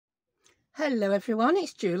Hello everyone,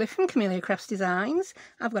 it's Julie from Camelia Crafts Designs.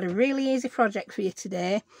 I've got a really easy project for you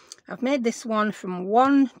today. I've made this one from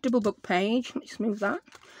one double book page. Let me just move that.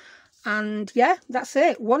 And yeah, that's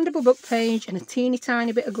it. One double book page and a teeny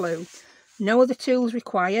tiny bit of glue. No other tools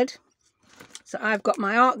required. So I've got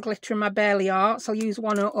my art glitter and my Barely Arts. I'll use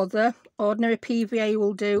one or other. Ordinary PVA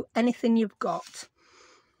will do, anything you've got.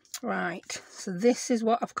 Right, so this is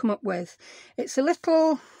what I've come up with. It's a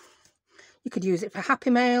little... You could use it for Happy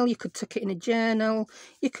Mail, you could tuck it in a journal,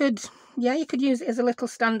 you could use it as a little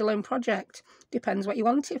standalone project. Depends what you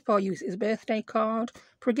want it for. Use it as a birthday card,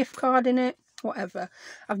 put a gift card in it, whatever.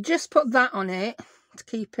 I've just put that on it to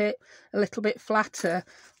keep it a little bit flatter,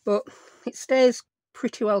 but it stays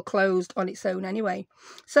pretty well closed on its own anyway.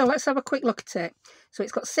 So let's have a quick look at it. So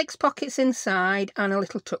it's got 6 pockets inside and a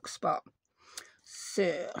little tuck spot.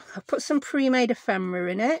 So I've put some pre-made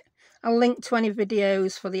ephemera in it. I'll link to any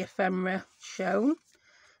videos for the ephemera shown.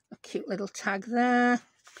 A cute little tag there.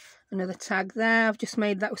 Another tag there. I've just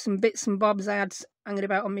made that with some bits and bobs I had hanging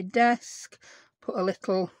about on my desk. Put a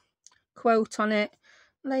little quote on it.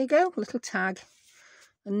 And there you go, a little tag.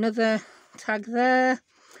 Another tag there.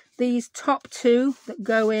 These top 2 that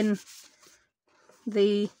go in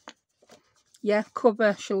the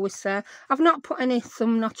cover, shall we say. I've not put any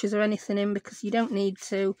thumb notches or anything in because you don't need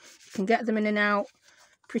to. You can get them in and out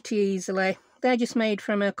pretty easily. They're just made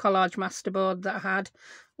from a Collage masterboard that I had.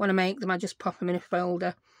 When I make them, I just pop them in a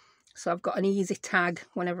folder. So I've got an easy tag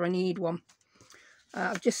whenever I need one.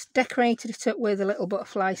 I've just decorated it up with a little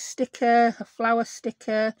butterfly sticker, a flower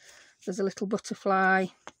sticker. There's a little butterfly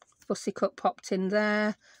fussy cut popped in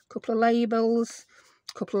there. A couple of labels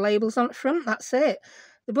on the front. That's it.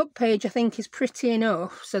 The book page, I think, is pretty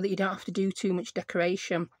enough so that you don't have to do too much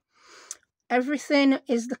decoration. Everything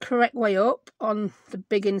is the correct way up on the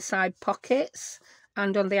big inside pockets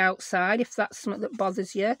and on the outside, if that's something that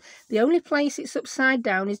bothers you. The only place it's upside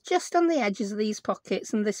down is just on the edges of these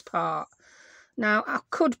pockets and this part. Now, I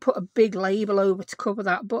could put a big label over to cover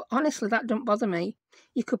that, but honestly, that don't bother me.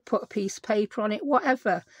 You could put a piece of paper on it,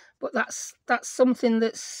 whatever. But that's something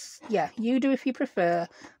that's, yeah, you do if you prefer.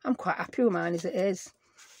 I'm quite happy with mine as it is.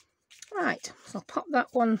 Right, so I'll pop that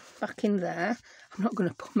one back in there. I'm not going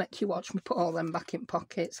to make you watch me put all them back in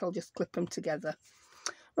pockets. I'll just clip them together.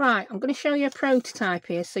 Right, I'm going to show you a prototype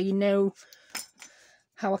here so you know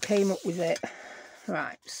how I came up with it.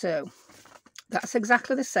 Right, so that's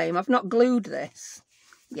exactly the same. I've not glued this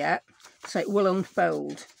yet, so it will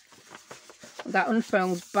unfold. That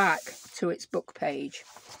unfolds back to its book page.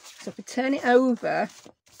 So if I turn it over,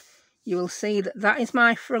 you will see that that is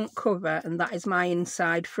my front cover and that is my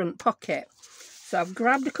inside front pocket. So I've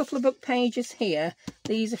grabbed a couple of book pages here.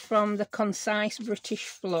 These are from the Concise British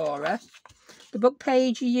Flora. The book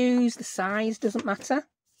page you use, the size doesn't matter.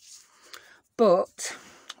 But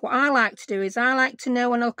what I like to do is I like to know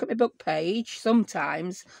when I look at my book page,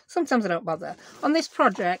 sometimes I don't bother. On this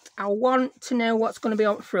project, I want to know what's going to be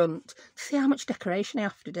up front to see how much decoration I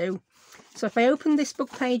have to do. So if I open this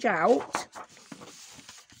book page out,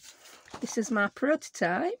 this is my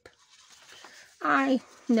prototype. I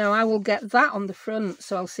know I will get that on the front,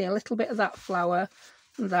 so I'll see a little bit of that flower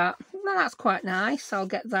and that. Now that's quite nice. I'll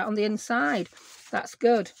get that on the inside. That's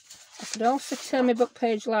good. I could also turn my book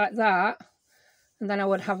page like that, and then I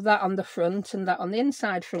would have that on the front and that on the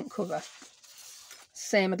inside front cover.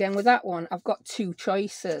 Same again with that one. I've got 2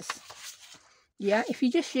 choices. Yeah, if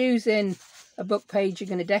you're just using a book page you're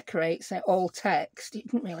going to decorate, say all text, it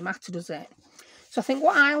doesn't really matter, does it? So I think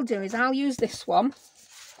what I'll do is I'll use this one.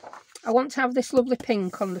 I want to have this lovely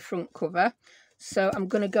pink on the front cover. So I'm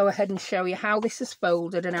going to go ahead and show you how this is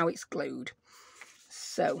folded and how it's glued.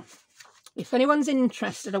 So if anyone's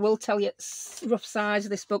interested, I will tell you the rough size of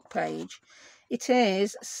this book page. It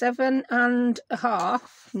is 7.5,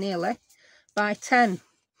 nearly, by 10.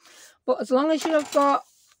 But as long as you've got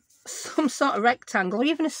some sort of rectangle or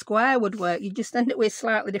even a square would work, you just end up with a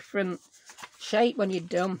slightly different shape when you're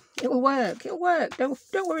done. It'll work.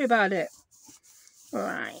 Don't worry about it.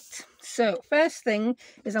 Right, so first thing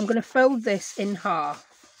is I'm going to fold this in half.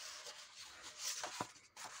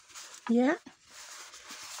 Yeah,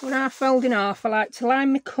 when I fold in half, I like to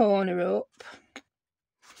line my corner up,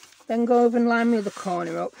 then go over and line my other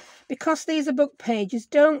corner up. Because these are book pages,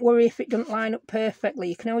 don't worry if it doesn't line up perfectly.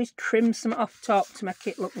 You can always trim some off top to make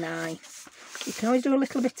it look nice. You can always do a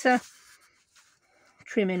little bit of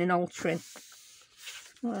trimming and altering.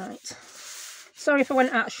 Right, sorry if I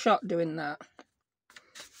went out of shot doing that.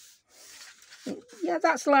 Yeah,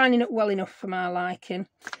 that's lining up well enough for my liking.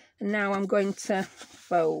 And now I'm going to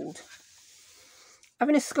fold.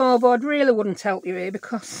 Having a scoreboard really wouldn't help you here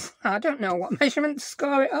because I don't know what measurement to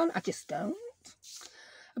score it on. I just don't.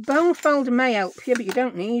 A bone folder may help you, but you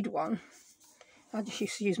don't need one. I just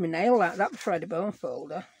used to use my nail like that before I had a bone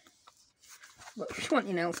folder. But if you want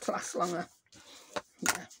your nails to last longer,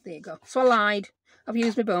 yeah, there you go. So I lied. I've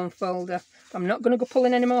used my bone folder. I'm not going to go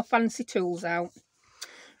pulling any more fancy tools out.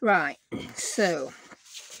 Right, so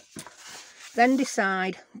then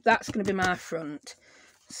decide that's going to be my front.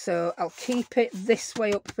 So I'll keep it this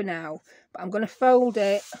way up for now. But I'm going to fold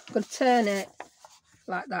it, I'm going to turn it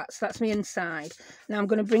like that. So that's my inside. Now I'm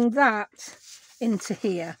going to bring that into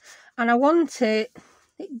here. And I want it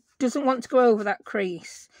doesn't want to go over that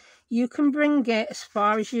crease. You can bring it as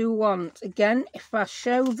far as you want. Again, if I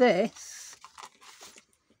show this,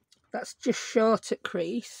 that's just short at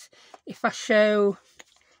crease. If I show,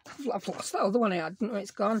 I've lost that other one I had, didn't know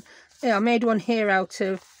it's gone. Yeah, I made one here out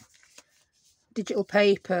of digital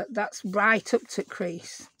paper. That's right up to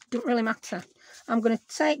crease. Doesn't really matter. I'm going to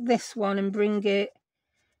take this one and bring it,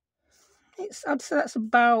 I'd say that's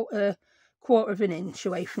about a 1/4 of an inch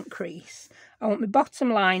away from crease. I want my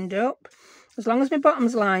bottom lined up. As long as my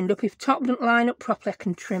bottom's lined up, if top doesn't line up properly, I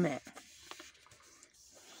can trim it.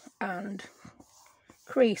 And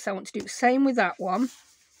crease, I want to do the same with that one.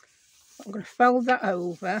 I'm going to fold that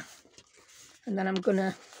over, and then I'm going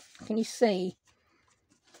to, can you see,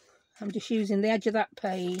 I'm just using the edge of that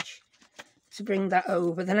page to bring that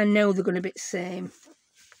over. Then I know they're going to be the same.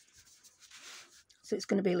 So it's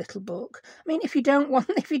going to be a little book. I mean, if you don't want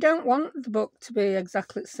the book to be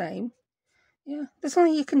exactly the same, yeah, there's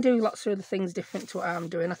only, you can do lots of other things different to what I'm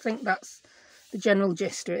doing. I think that's the general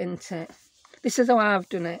gist of it, isn't it? This is how I've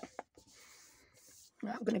done it.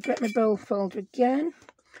 Right, I'm going to get my bowl folder again.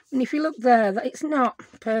 And if you look there, that it's not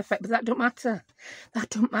perfect, but that don't matter.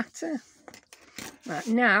 That don't matter. Right,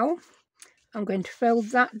 now I'm going to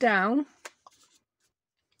fold that down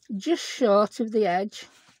just short of the edge.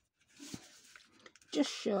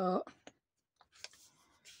 Just short.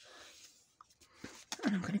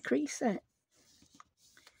 And I'm going to crease it.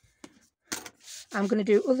 I'm going to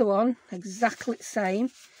do the other one exactly the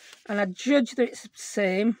same, and I judge that it's the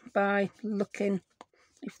same by looking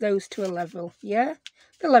if those two are level. Yeah,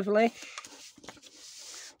 they're level-ish.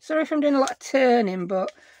 Sorry if I'm doing a lot of turning,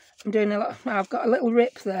 but I'm doing a lot. I've got a little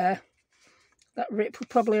rip there. That rip will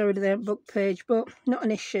probably already there on book page, but not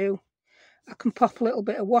an issue. I can pop a little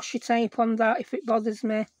bit of washi tape on that if it bothers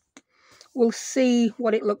me. We'll see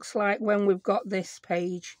what it looks like when we've got this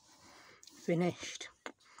page finished.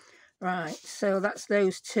 Right, so that's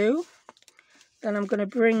those two. Then I'm going to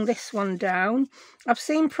bring this one down. I've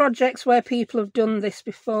seen projects where people have done this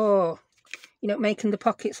before, you know, making the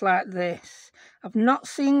pockets like this. I've not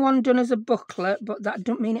seen one done as a booklet, but that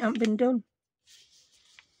don't mean it hasn't been done.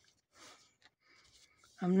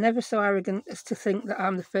 I'm never so arrogant as to think that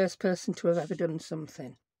I'm the first person to have ever done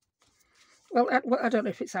something. Well, I don't know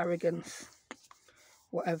if it's arrogance.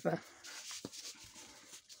 Whatever.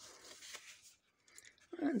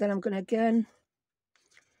 And then I'm going to again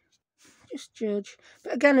just judge.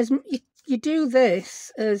 But again, as you do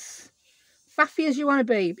this as faffy as you want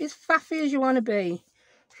to be. As faffy as you want to be.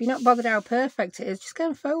 If you're not bothered how perfect it is, just go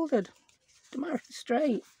and fold it. Don't matter if it's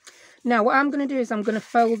straight. Now, what I'm going to do is I'm going to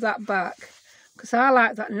fold that back, because I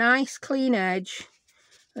like that nice clean edge,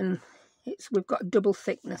 and we've got a double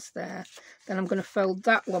thickness there. Then I'm going to fold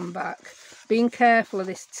that one back, being careful of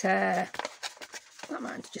this tear. That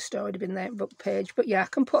might have just already been there at book page, but yeah, I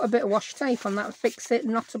can put a bit of washi tape on that and fix it,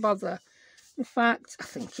 not a bother. In fact, I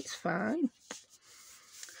think it's fine.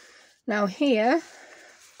 Now here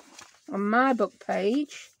on my book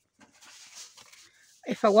page,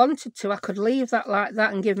 if I wanted to, I could leave that like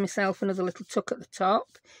that and give myself another little tuck at the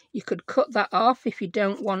top. You could cut that off if you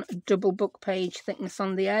don't want a double book page thickness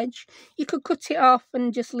on the edge. You could cut it off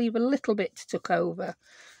and just leave a little bit to tuck over.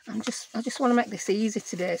 I just want to make this easy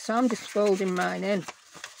today, so I'm just folding mine in.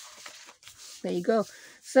 There you go.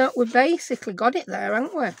 So we've basically got it there,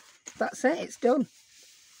 haven't we? That's it, it's done.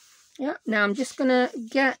 Yeah, now I'm just going to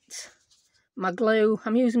get my glue.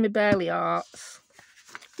 I'm using my Barley Arts.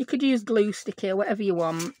 You could use glue stick here, whatever you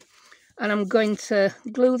want. And I'm going to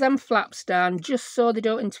glue them flaps down just so they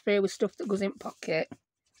don't interfere with stuff that goes in pocket.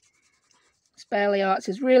 This Barley Arts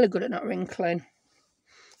is really good at not wrinkling.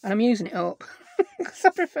 And I'm using it up. Because I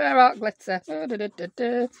prefer art glitter.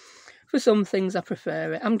 For some things I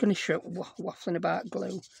prefer it. I'm going to show waffling about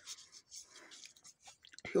glue.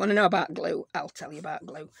 If you want to know about glue, I'll tell you about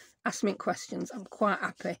glue. Ask me questions. I'm quite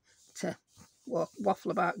happy to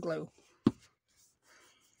waffle about glue.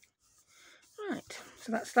 Right,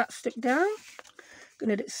 so that's that stuck down. Going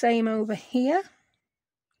to do the same over here.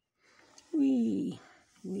 Wee.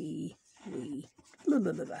 Blah,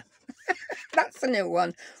 blah, blah, blah. That's a new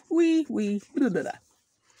one. Wee. Blah, blah, blah.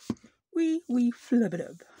 wee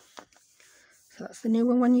flubber-dub. So that's the new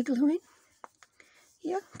one when you're gluing.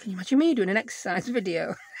 Yeah, can you imagine me doing an exercise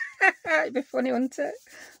video? It'd be funny, wouldn't it?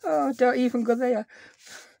 Oh, don't even go there.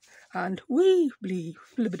 And wee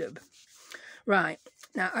flubber-dub. Right,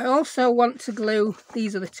 now I also want to glue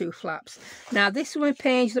these other two flaps. Now this was a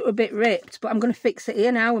page that were a bit ripped, but I'm going to fix it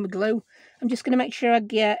here now with my glue. I'm just going to make sure I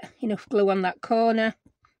get enough glue on that corner.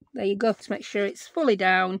 There you go, to make sure it's fully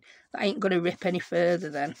down. That ain't going to rip any further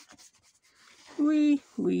then. Wee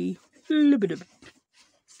flubber-dub.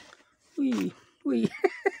 Wee.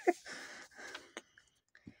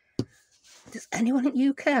 Does anyone in the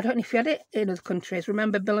UK, I don't know if you had it in other countries,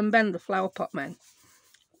 remember Bill and Ben, the flower pot men?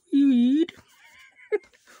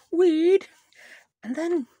 Weed. And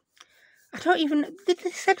then, I don't even, they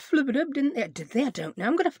said flubber-dub, didn't they? Did they? I don't know.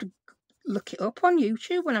 I'm going to have to look it up on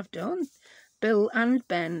YouTube when I've done. Bill and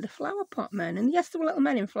Ben, the flower pot men. And yes, there were little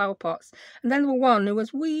men in flower pots. And then there was one who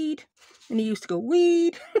was weed. And he used to go,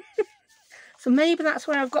 weed. So maybe that's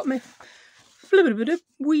where I've got my flubber-dub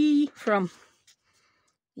wee from.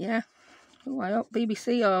 Yeah. Oh, I hope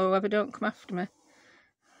BBC or whoever don't come after me.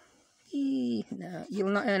 No, you'll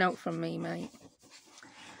not earn out from me, mate.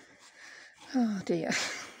 Oh dear.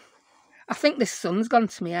 I think this sun's gone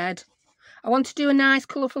to my head. I want to do a nice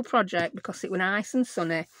colourful project because it was nice and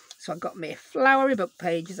sunny. So I got my flowery book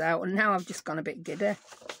pages out and now I've just gone a bit giddy,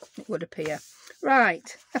 it would appear.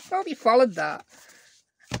 Right, I hope you followed that.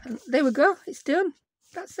 And there we go, it's done.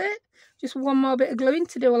 That's it. Just one more bit of gluing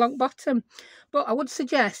to do along bottom. But I would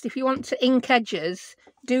suggest if you want to ink edges,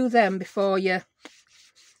 do them before you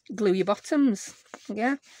glue your bottoms.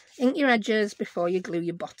 Yeah, ink your edges before you glue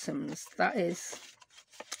your bottoms. That's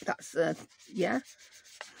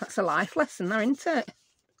a life lesson there, isn't it?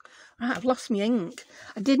 Right, I've lost my ink.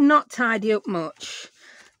 I did not tidy up much.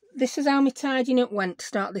 This is how my tidying up went to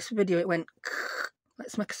start this video. It went,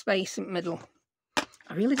 let's make a space in the middle.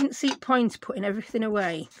 I really didn't see the point putting everything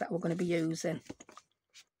away that we're going to be using.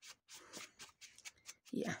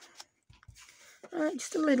 Yeah. Right,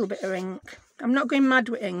 just a little bit of ink. I'm not going mad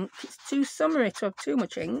with ink. It's too summery to have too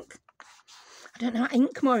much ink. I don't know,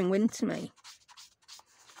 ink more in winter me.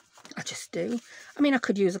 I just do. I mean, I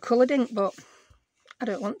could use a coloured ink, but I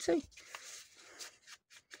don't want to. I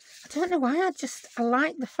don't know why, I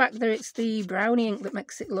like the fact that it's the brownie ink that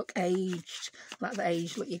makes it look aged, like the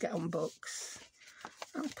aged look you get on books.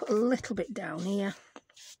 I'll put a little bit down here.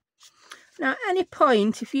 Now, at any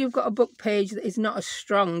point, if you've got a book page that is not as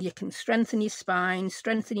strong, you can strengthen your spine,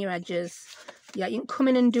 strengthen your edges. Yeah, you can come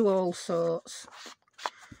in and do all sorts.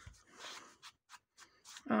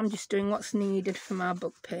 I'm just doing what's needed for my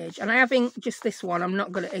book page. And I have inked just this one. I'm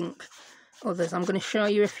not going to ink others. I'm going to show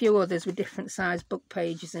you a few others with different size book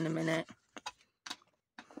pages in a minute.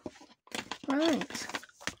 Right.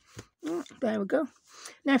 There we go.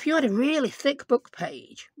 Now, if you had a really thick book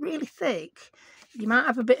page, really thick, you might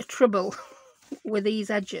have a bit of trouble with these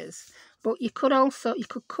edges. But you could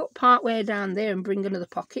cut part way down there and bring another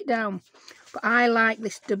pocket down. But I like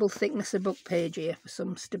this double thickness of book page here for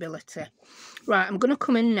some stability. Right, I'm going to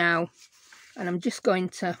come in now and I'm just going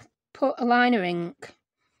to put a line of ink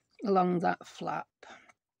along that flap.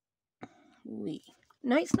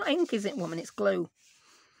 No, it's not ink, is it, woman? It's glue.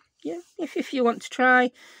 Yeah, if you want to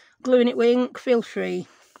try gluing it with ink, feel free.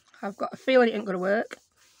 I've got a feeling it ain't going to work.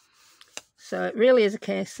 So it really is a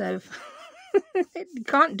case of you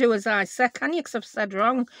can't do as I say, can you? Because I've said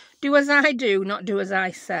wrong. Do as I do, not do as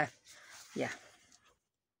I say. Yeah.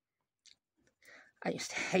 I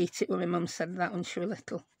used to hate it when my mum said that when she was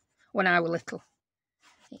little. When I was little.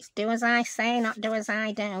 It's do as I say, not do as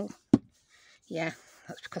I do. Yeah,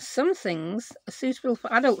 that's because some things are suitable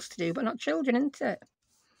for adults to do, but not children, isn't it?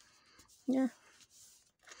 Yeah.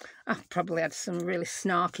 I've probably had some really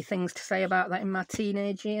snarky things to say about that in my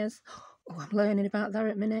teenage years. Oh, I'm learning about that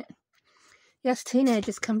at a minute. Yes,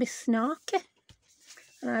 teenagers can be snarky.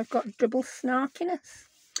 And I've got double snarkiness.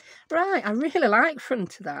 Right, I really like the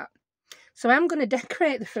front of that. So I'm going to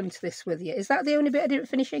decorate the front of this with you. Is that the only bit I didn't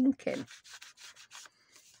finish inking?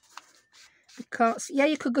 Because, yeah,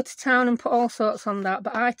 you could go to town and put all sorts on that,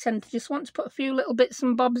 but I tend to just want to put a few little bits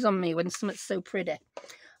and bobs on me when something's so pretty.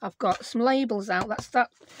 I've got some labels out. That's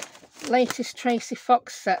that latest Tracie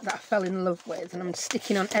Fox set that I fell in love with, and I'm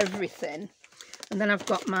sticking on everything. And then I've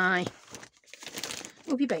got my...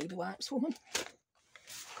 Love your baby wipes, woman.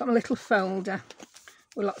 Got my little folder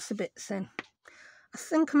with lots of bits in. I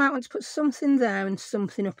think I might want to put something there and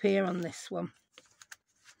something up here on this one.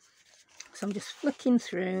 So I'm just flicking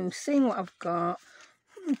through, seeing what I've got.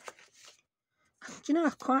 Do you know,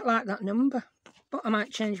 I quite like that number, but I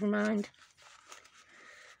might change my mind.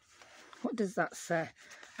 What does that say?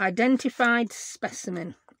 Identified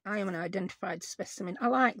specimen. I am an identified specimen. I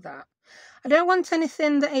like that. I don't want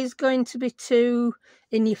anything that is going to be too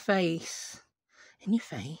in your face. In your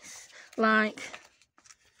face. Like,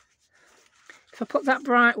 if I put that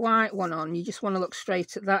bright white one on, you just want to look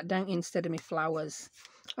straight at that, don't you, instead of my flowers.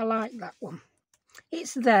 I like that one.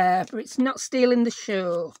 It's there, but it's not stealing the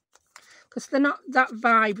show. Because they're not that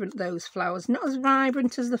vibrant, those flowers. Not as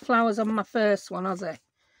vibrant as the flowers on my first one, are they?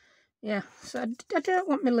 Yeah, so I don't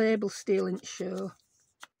want my label stealing the show.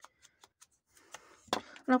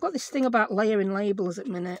 And I've got this thing about layering labels at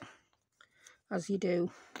the minute. As you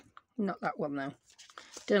do. Not that one, though.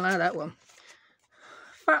 Don't like that one.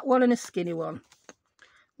 Fat one and a skinny one.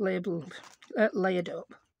 Labelled, layered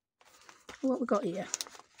up. What we got here?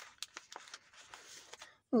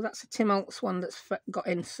 Oh, that's a Tim Holtz one that's got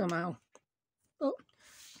in somehow. Oh,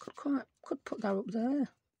 could put that up there.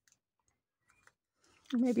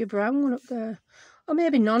 Maybe a brown one up there. Or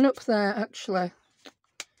maybe none up there, actually.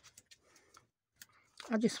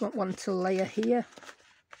 I just want one to layer here.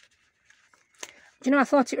 Do you know, I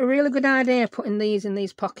thought it was a really good idea putting these in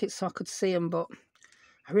these pockets so I could see them, but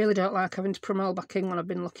I really don't like having to put them all back in when I've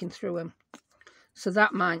been looking through them. So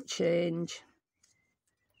that might change.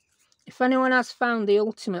 If anyone has found the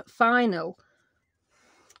ultimate final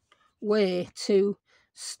way to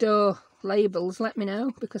store labels, let me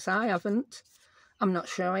know, because I haven't. I'm not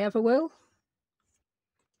sure I ever will.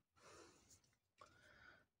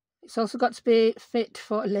 It's also got to be fit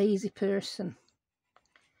for a lazy person.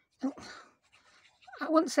 I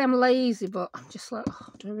wouldn't say I'm lazy, but I'm just like,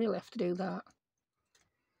 oh, do I really have to do that?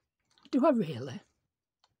 Do I really?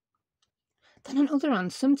 Then on the other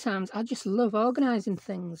hand, sometimes I just love organising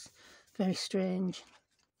things. Very strange.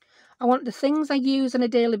 I want the things I use on a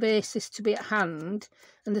daily basis to be at hand,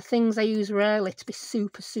 and the things I use rarely to be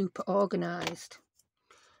super, super organised.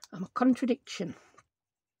 I'm a contradiction.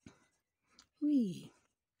 Whee.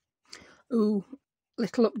 Ooh,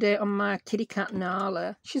 little update on my kitty cat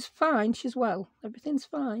Nala. She's fine, she's well, everything's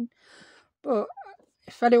fine. But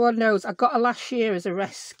if anyone knows, I got her last year as a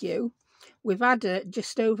rescue. We've had her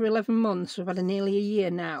just over 11 months. We've had her nearly a year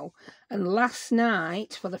now. And last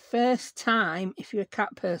night, for the first time, if you're a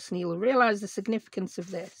cat person, you'll realise the significance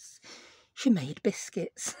of this. She made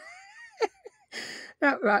biscuits.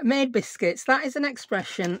 Right, made biscuits. That is an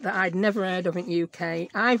expression that I'd never heard of in UK.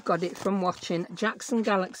 I've got it from watching Jackson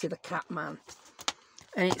Galaxy, the cat man.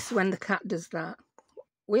 And it's when the cat does that.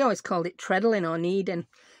 We always called it treadling or kneading.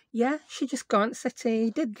 Yeah, she just got on the settee,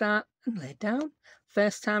 did that, and laid down.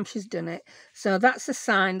 First time she's done it. So that's a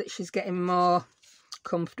sign that she's getting more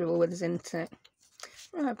comfortable with us, isn't it?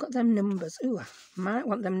 Right, I've got them numbers. Ooh, I might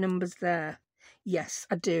want them numbers there. Yes,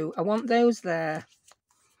 I do. I want those there.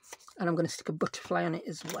 And I'm going to stick a butterfly on it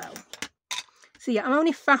as well. So yeah, I'm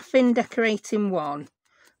only faffing decorating one.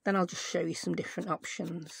 Then I'll just show you some different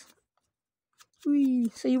options. Whee.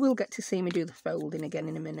 So you will get to see me do the folding again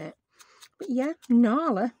in a minute. But yeah,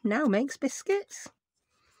 Nala now makes biscuits.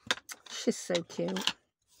 She's so cute.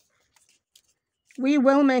 We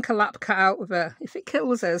will make a lap cat out of her if it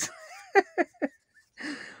kills us.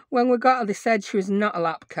 When we got her, they said she was not a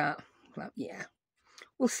lap cat. Like, yeah,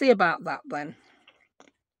 we'll see about that then.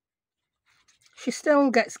 She still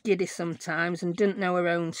gets giddy sometimes and doesn't know her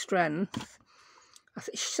own strength. I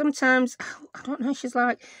think sometimes, I don't know, she's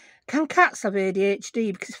like, can cats have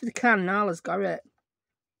ADHD? Because if they can, Nala's got it.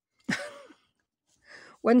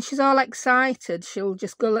 When she's all excited, she'll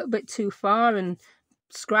just go a little bit too far and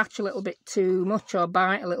scratch a little bit too much or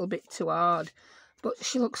bite a little bit too hard. But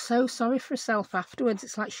she looks so sorry for herself afterwards.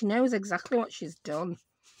 It's like she knows exactly what she's done.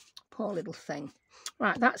 Poor little thing.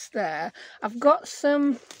 Right, that's there. I've got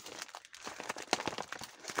some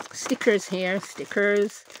stickers here.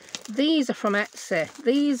 Stickers. These are from Etsy.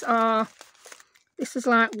 This is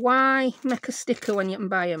like, why make a sticker when you can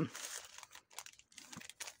buy them?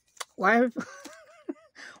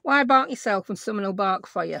 Why bark yourself when someone will bark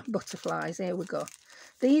for you? Butterflies, here we go.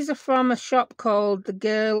 These are from a shop called The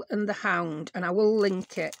Girl and the Hound, and I will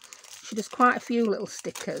link it. She does quite a few little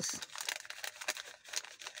stickers.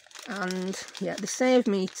 And, yeah, they save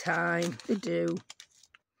me time. They do.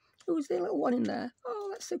 Oh, is there a little one in there? Oh,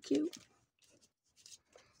 that's so cute.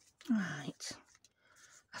 Right.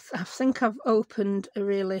 I think I've opened a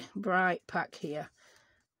really bright pack here.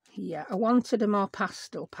 Yeah, I wanted a more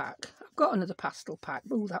pastel pack. I've got another pastel pack.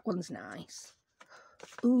 Ooh, that one's nice.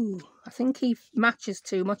 Ooh, I think he matches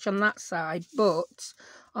too much on that side, but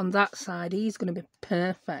on that side he's going to be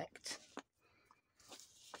perfect.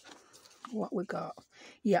 What we got?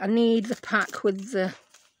 Yeah, I need the pack with the...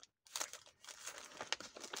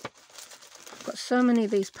 I've got so many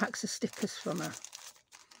of these packs of stickers from her.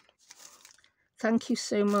 Thank you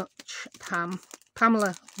so much, Pam.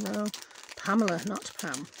 Pamela. No, Pamela, not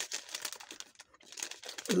Pam.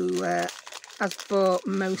 Who has bought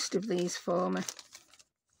most of these for me.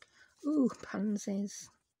 Ooh, pansies.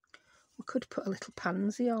 We could put a little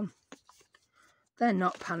pansy on. They're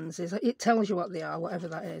not pansies. It tells you what they are, whatever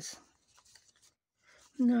that is.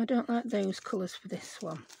 No, I don't like those colours for this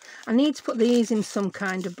one. I need to put these in some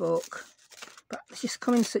kind of book. But it's just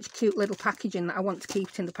come in such cute little packaging that I want to keep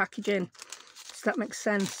it in the packaging. Does that make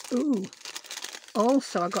sense? Ooh.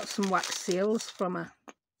 Also, I got some wax seals from her.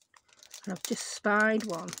 And I've just spied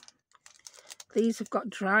one. These have got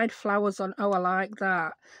dried flowers on. Oh, I like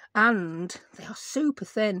that. And they are super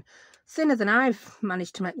thin. Thinner than I've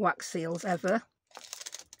managed to make wax seals ever.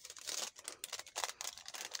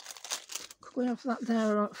 Could we have that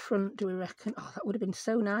there up front, do we reckon? Oh, that would have been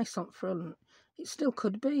so nice on front. It still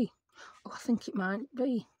could be. Oh, I think it might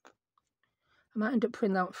be. I might end up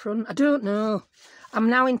putting that up front. I don't know. I'm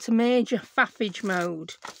now into major faffage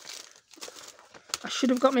mode. I should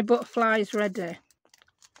have got my butterflies ready.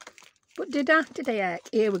 But did I? Did I?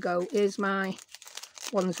 Here we go. Here's my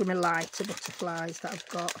ones with my lighter butterflies that I've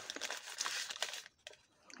got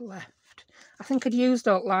left. I think I'd used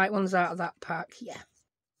all light ones out of that pack. Yeah.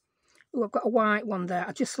 Oh, I've got a white one there.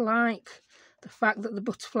 I just like the fact that the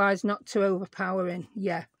butterfly's not too overpowering.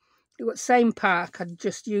 Yeah. It was the same pack. I'd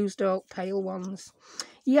just used all pale ones.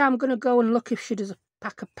 Yeah, I'm going to go and look if she does a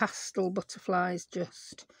pack of pastel butterflies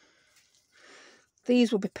just.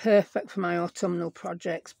 These will be perfect for my autumnal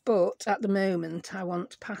projects, but at the moment I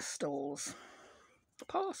want pastels.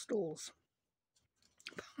 Pastels.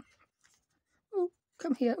 Oh,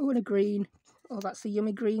 come here. Oh, and a green. Oh, that's a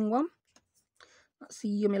yummy green one. That's a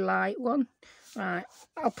yummy light one. Right,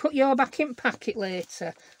 I'll put your back in packet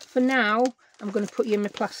later. For now, I'm going to put you in my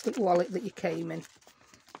plastic wallet that you came in.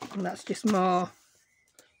 And that's just more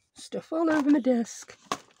stuff all over my desk.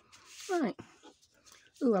 Right.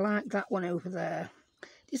 Oh, I like that one over there.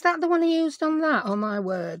 Is that the one I used on that? Oh, my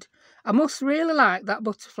word. I must really like that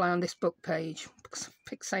butterfly on this book page. Because I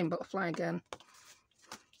picked the same butterfly again.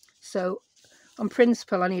 So, on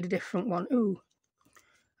principle, I need a different one. Ooh.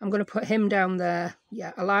 I'm going to put him down there.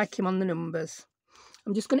 Yeah, I like him on the numbers.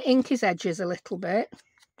 I'm just going to ink his edges a little bit.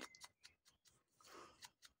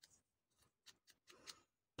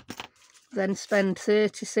 Then spend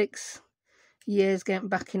 36 years getting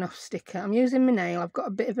backing off sticker. I'm using my nail. I've got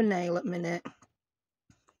a bit of a nail at the minute.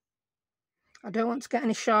 I don't want to get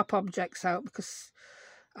any sharp objects out because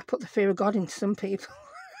I put the fear of God into some people.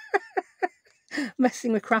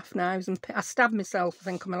 Messing with craft knives, and I stabbed myself, I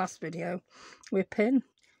think, on my last video with a pin.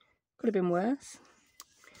 Could have been worse.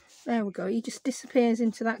 There we go. He just disappears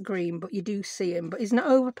into that green, but you do see him. But he's not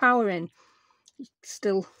overpowering. You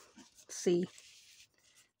still see.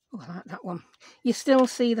 Oh, I like that one. You still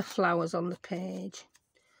see the flowers on the page.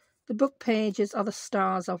 The book pages are the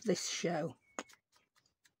stars of this show.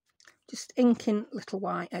 Just inking little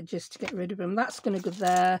white edges to get rid of them. That's going to go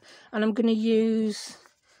there. And I'm going to use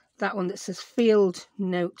that one that says Field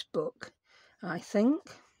Notebook, I think.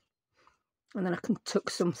 And then I can tuck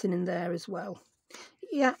something in there as well.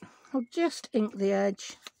 Yeah, I'll just ink the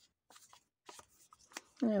edge.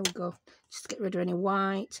 There we go. Just get rid of any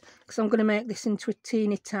white. Because I'm going to make this into a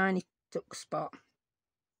teeny tiny tuck spot.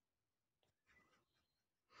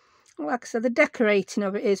 Like I said, the decorating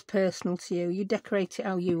of it is personal to you. You decorate it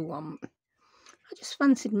how you want. I just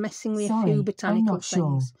fancied messing with a few botanical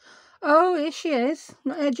things. Sure. Oh, here she is.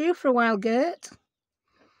 Not heard you for a while, Gert.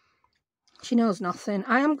 She knows nothing.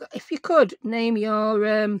 If you could name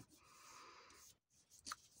your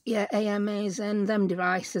AMAs and them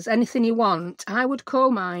devices anything you want, I would call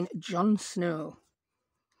mine Jon Snow.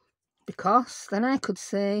 Because then I could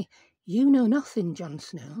say, you know nothing, Jon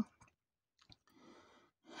Snow.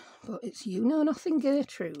 But it's you know nothing,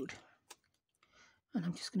 Gertrude. And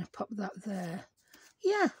I'm just going to pop that there.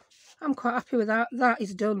 Yeah, I'm quite happy with that. That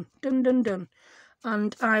is done. Done, done, done.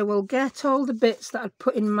 And I will get all the bits that I'd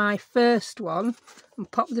put in my first one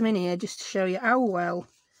and pop them in here just to show you how well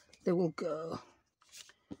they will go.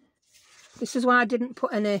 This is why I didn't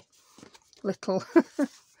put any little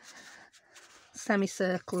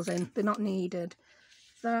semicircles in. They're not needed.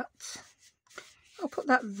 I'll put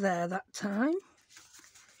that there that time.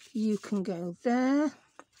 You can go there.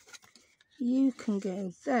 You can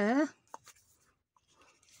go there.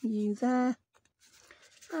 You there.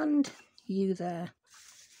 And you there.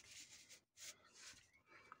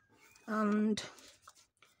 And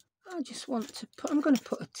I just want to put, I'm going to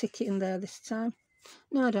put a ticket in there this time.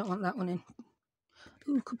 No, I don't want that one in.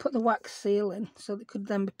 Ooh, could put the wax seal in so it could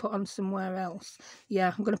then be put on somewhere else.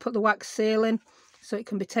 Yeah, I'm going to put the wax seal in so it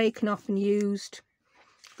can be taken off and used.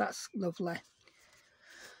 That's lovely.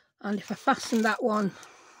 And if I fasten that one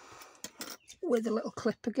with a little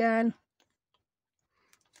clip again,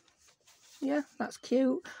 yeah, that's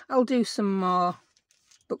cute. I'll do some more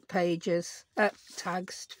book pages,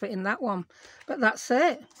 tags to fit in that one. But that's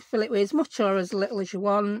it. Fill it with as much or as little as you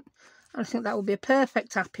want. I think that would be a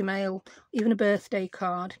perfect happy mail, even a birthday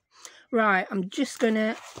card. Right, I'm just going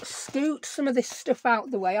to scoot some of this stuff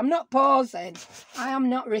out the way. I'm not pausing. I am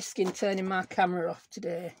not risking turning my camera off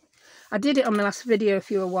today. I did it on my last video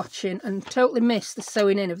if you were watching and totally missed the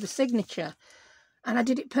sewing in of the signature. And I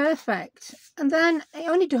did it perfect. And then it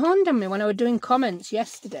only dawned on me when I was doing comments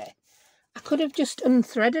yesterday. I could have just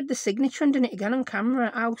unthreaded the signature and done it again on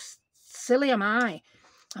camera. How silly am I?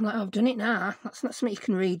 I'm like, oh, I've done it now. That's not something you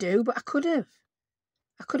can redo, but I could have.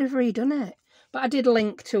 I could have redone it. But I did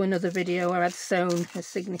link to another video where I'd sewn a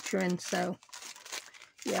signature in, so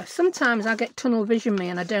yeah, sometimes I get tunnel vision me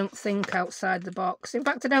and I don't think outside the box. In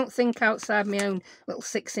fact, I don't think outside my own little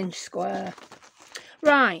 6-inch square.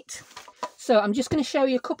 Right, so I'm just going to show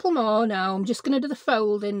you a couple more now. I'm just going to do the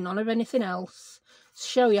folding, none of anything else.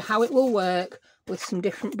 Show you how it will work with some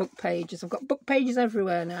different book pages. I've got book pages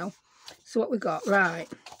everywhere now. So what we got? Right,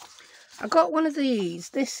 I got one of these.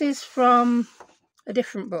 This is from a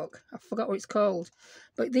different book. I forgot what it's called.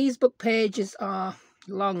 But these book pages are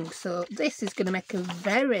long, so this is going to make a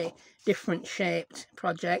very different shaped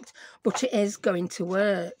project, but it is going to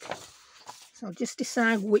work. So I'll just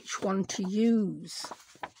decide which one to use.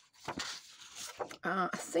 I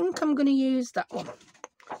think I'm going to use that one.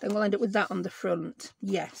 Then we'll end up with that on the front.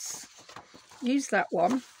 Yes, use that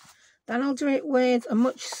one. Then I'll do it with a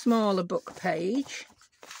much smaller book page.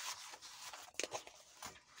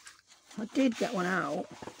 I did get one out.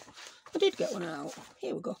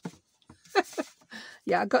 Here we go.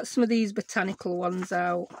 Yeah, I got some of these Botanical ones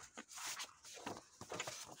out.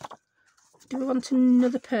 Do we want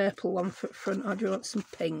another purple one for front, or do we want some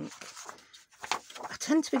pink? I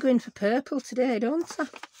tend to be going for purple today, don't I?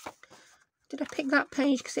 Did I pick that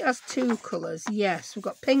page because it has 2 colours? Yes, we've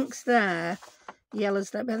got pinks there, yellows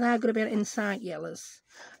there, but they're going to be inside yellows.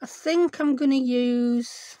 I think I'm going to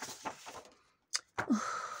use... Oh,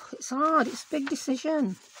 it's hard, it's a big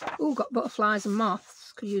decision. Oh, got butterflies and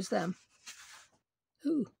moths, could use them.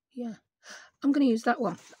 Ooh, yeah. I'm going to use that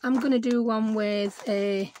one. I'm going to do one with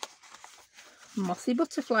a mothy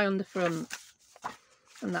butterfly on the front.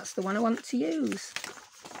 And that's the one I want to use.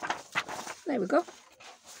 There we go.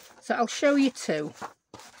 So I'll show you 2.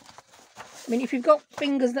 I mean, if you've got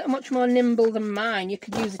fingers that are much more nimble than mine, you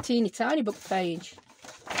could use a teeny tiny book page.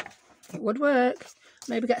 It would work.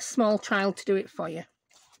 Maybe get a small child to do it for you.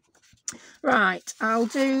 Right, I'll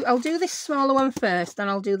do this smaller one first, then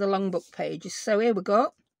I'll do the long book pages. So here we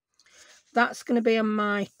go. That's going to be on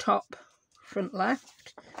my top front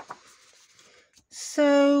left.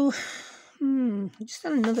 So, just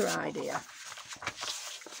another idea.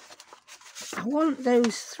 I want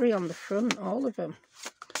those 3 on the front, all of them.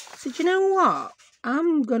 So do you know what?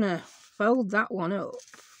 I'm going to fold that one up.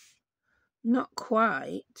 Not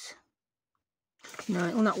quite. No,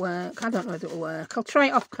 it'll not work. I don't know if it'll work. I'll try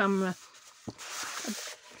it off camera.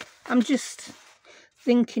 I'm just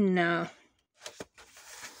thinking now.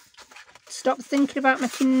 Stop thinking about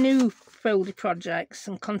making new folded projects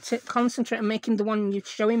and concentrate on making the one you're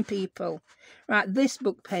showing people. Right, this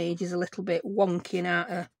book page is a little bit wonky and out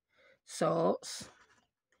of sorts.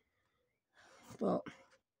 But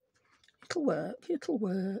it'll work. It'll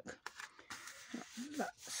work.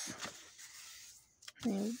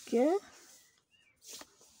 There we go.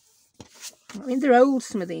 I mean, they're old,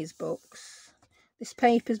 some of these books. This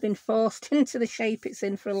paper's been forced into the shape it's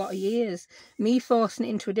in for a lot of years. Me forcing it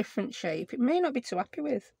into a different shape, it may not be too happy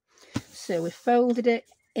with. So we folded it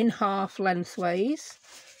in half lengthways.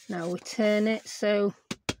 Now we turn it so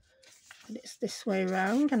that it's this way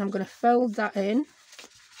around, and I'm going to fold that in.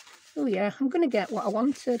 Oh yeah, I'm going to get what I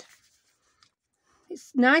wanted.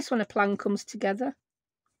 It's nice when a plan comes together.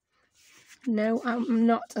 No, I'm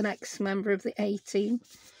not an ex-member of the A-team.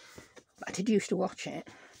 I did used to watch it.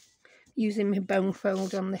 Using my bone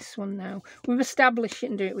fold on this one now. We've established it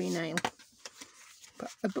and do it with nail.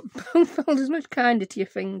 But a bone fold is much kinder to your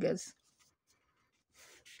fingers.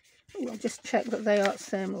 I'll just check that they are the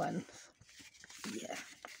same length. Yeah.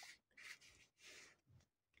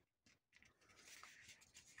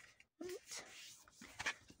 Right.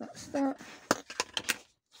 That's that.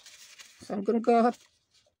 So I'm going to go a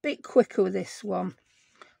bit quicker with this one.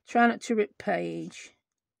 Try not to rip page.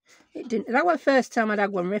 It didn't. That was the first time I'd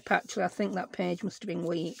had one rip, actually. I think that page must have been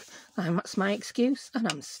weak. And that's my excuse, and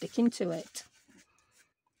I'm sticking to it.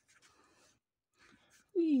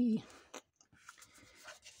 Whee.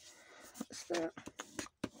 That's that.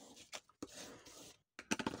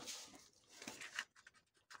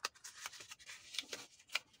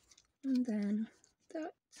 And then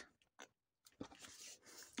that.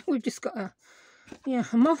 We've just got a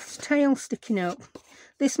moth's tail sticking up.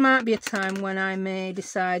 This might be a time when I may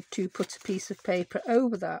decide to put a piece of paper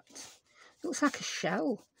over that. It looks like a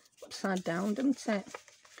shell upside down, doesn't it?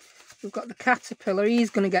 We've got the caterpillar. He's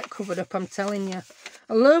going to get covered up, I'm telling you.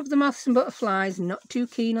 I love the moths and butterflies, not too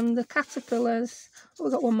keen on the caterpillars. Oh,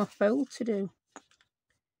 we've got one more fold to do.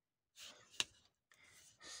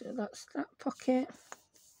 So that's that pocket.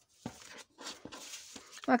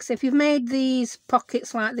 Like I say, if you've made these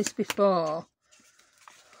pockets like this before,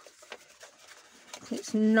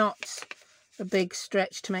 it's not a big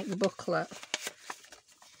stretch to make the booklet.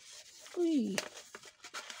 Whee.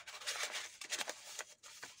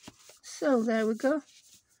 So there we go.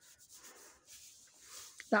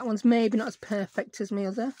 That one's maybe not as perfect as my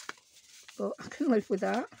other, but I can live with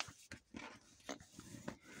that.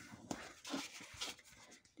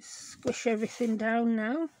 Squish everything down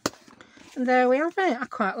now. And there we have it. I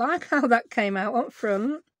quite like how that came out up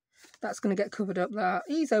front. That's going to get covered up, that.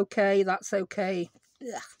 He's okay, that's okay.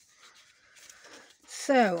 Ugh.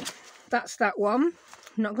 So, that's that one.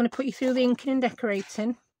 I'm not going to put you through the inking and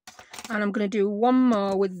decorating. And I'm going to do one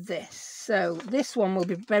more with this. So, this one will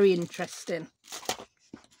be very interesting.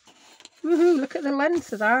 Woohoo, look at the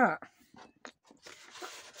length of that.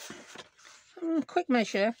 Quick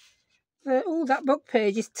measure. Oh, that book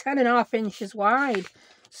page is 10.5 inches wide.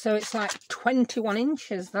 So it's like 21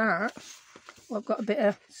 inches, that. Well, I've got a bit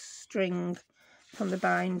of string from the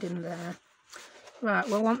binding there. Right,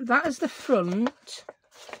 well, I want that as the front.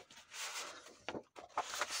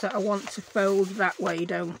 So I want to fold that way,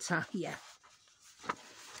 don't I? Yeah.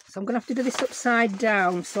 So I'm going to have to do this upside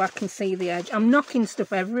down so I can see the edge. I'm knocking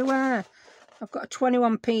stuff everywhere. I've got a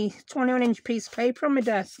 21 inch piece of paper on my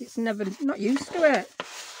desk. It's not used to it.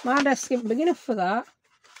 My desk isn't big enough for that.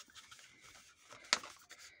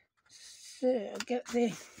 So get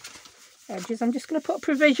the edges. I'm just going to put a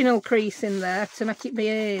provisional crease in there to make it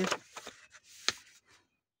behave.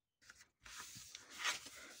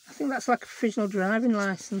 I think that's like a provisional driving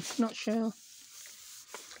licence, not sure.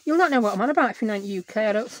 You'll not know what I'm on about if you're not in the UK.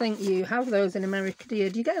 I don't think you have those in America, do you?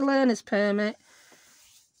 Do you get a learner's permit?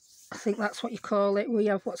 I think that's what you call it. We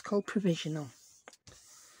have what's called provisional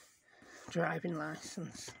driving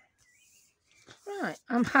licence. Right,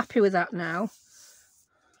 I'm happy with that now.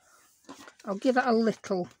 I'll give that a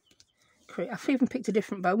little crease. I've even picked a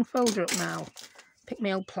different bone folder up now. Picked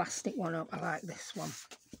my old plastic one up. I like this one.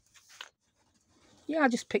 Yeah, I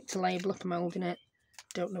just picked a label up. I'm holding it.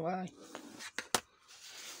 Don't know why.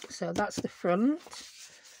 So that's the front.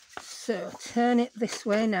 So turn it this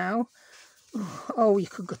way now. Oh, you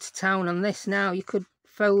could go to town on this now. You could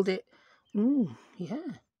fold it. Ooh,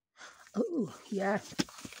 yeah. Oh, yeah.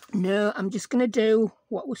 No, I'm just going to do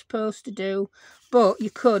what we're supposed to do. But you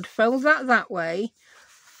could fold that way.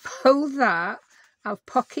 Fold that. Have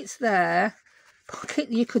pockets there.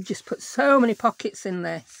 You could just put so many pockets in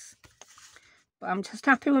this. But I'm just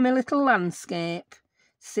happy with my little landscape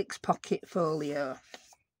 6 pocket folio.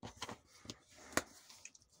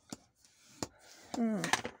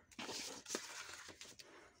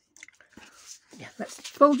 Yeah, let's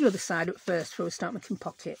fold the other side up first before we start making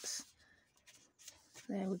pockets.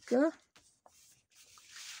 There we go.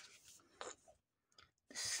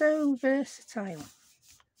 So versatile.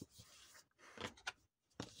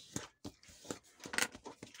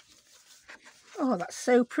 Oh, that's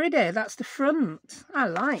so pretty. That's the front. I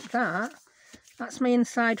like that. That's my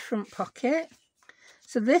inside front pocket.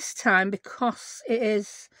 So this time, because it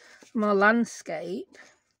is more landscape,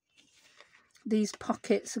 these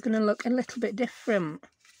pockets are going to look a little bit different.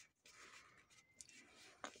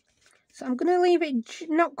 So I'm going to leave it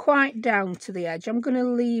not quite down to the edge. I'm going to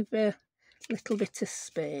leave a little bit of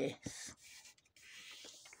space.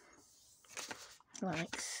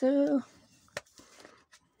 Like so.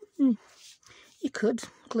 You could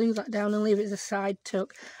glue that down and leave it as a side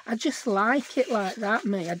tuck. I just like it like that,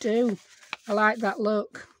 me. I do. I like that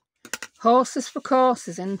look. Horses for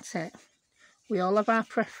courses, isn't it? We all have our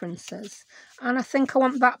preferences. And I think I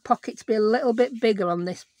want that pocket to be a little bit bigger on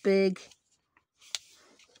this big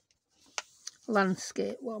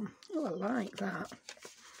landscape one. Oh, I like that.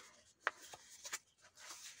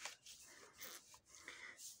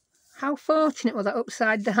 How fortunate was that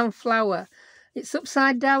upside down flower? It's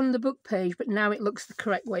upside down on the book page, but now it looks the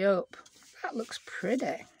correct way up. That looks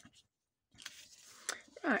pretty.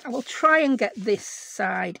 Right, I will try and get this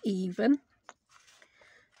side even.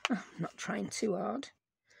 I'm not trying too hard.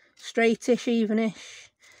 Straightish, evenish,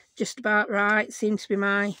 just about right seems to be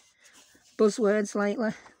my buzzwords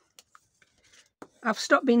lately. I've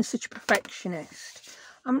stopped being such a perfectionist.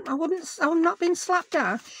 I'm not being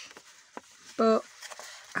slapdash. but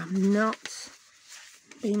I'm not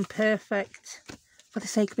being perfect for the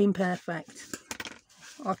sake of being perfect,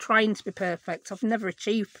 or trying to be perfect. I've never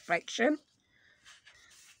achieved perfection,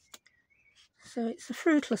 so it's a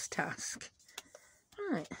fruitless task.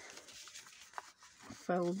 Right,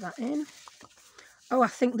 fold that in. Oh, I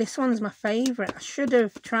think this one's my favourite. I should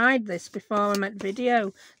have tried this before I made the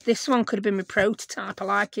video. This one could have been my prototype. I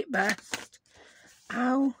like it best.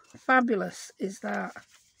 How fabulous is that?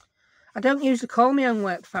 I don't usually call my own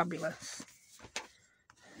work fabulous.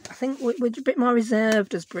 I think we're a bit more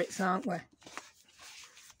reserved as Brits, aren't we?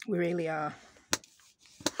 We really are.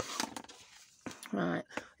 Right,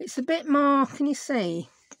 it's a bit more, can you see?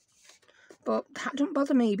 But that don't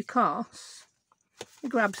bother me because I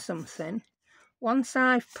grab something. Once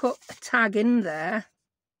I've put a tag in there,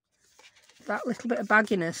 that little bit of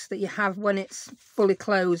bagginess that you have when it's fully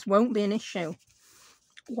closed won't be an issue.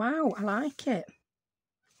 Wow, I like it.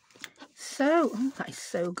 So, oh, that is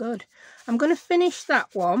so good. I'm going to finish that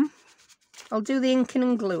one. I'll do the inking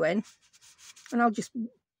and gluing, and I'll just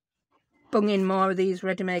bung in more of these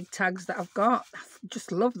ready-made tags that I've got. I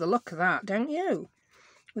just love the look of that, don't you?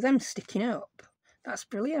 With them sticking up. That's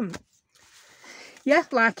brilliant. Yeah,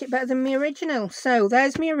 like it better than my original. So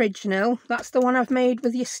there's my original. That's the one I've made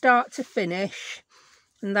with your start to finish.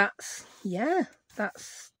 And that's, yeah,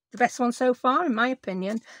 that's the best one so far, in my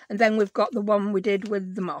opinion. And then we've got the one we did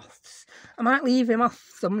with the moths. I might leave him off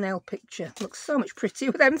thumbnail picture. Looks so much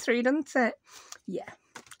prettier with them three, doesn't it? Yeah.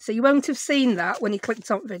 So you won't have seen that when you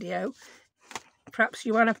clicked on video. Perhaps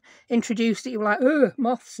you won't have introduced it. You were like, oh,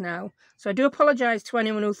 moths now. So I do apologise to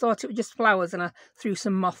anyone who thought it was just flowers and I threw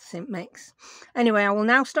some moths in mix. Anyway, I will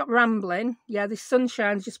now stop rambling. Yeah, this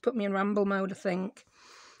sunshine's just put me in ramble mode, I think.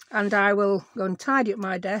 And I will go and tidy up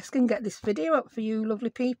my desk and get this video up for you lovely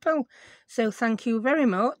people. So thank you very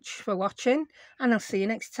much for watching, and I'll see you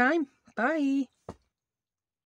next time. Bye.